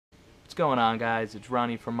What's going on, guys? It's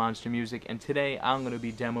Ronnie from Monster Music, and today I'm going to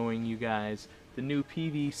be demoing you guys the new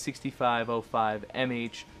Peavey 6505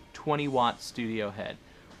 MH 20-watt studio head.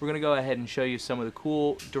 We're going to go ahead and show you some of the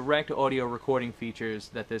cool direct audio recording features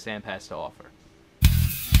that this amp has to offer.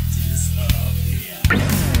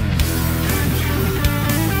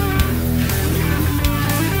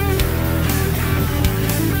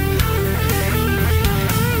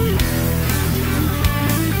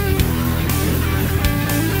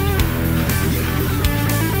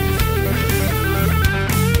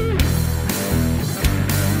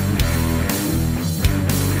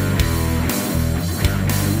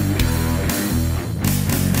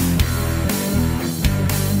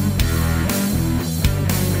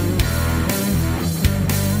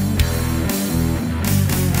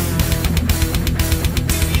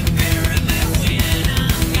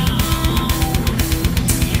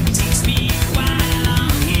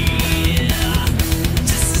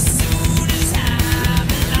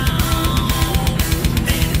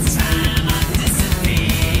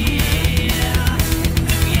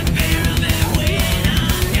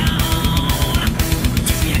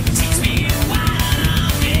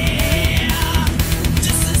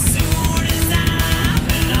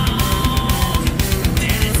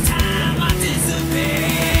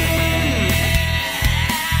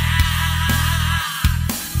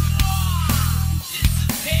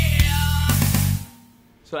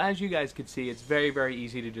 So as you guys can see, it's very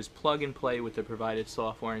easy to just plug and play with the provided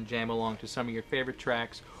software and jam along to some of your favorite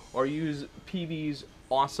tracks, or use Peavey's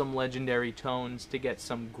awesome legendary tones to get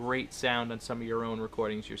some great sound on some of your own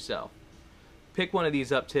recordings yourself. Pick one of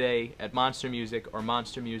these up today at Monster Music or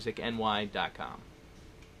monstermusicny.com.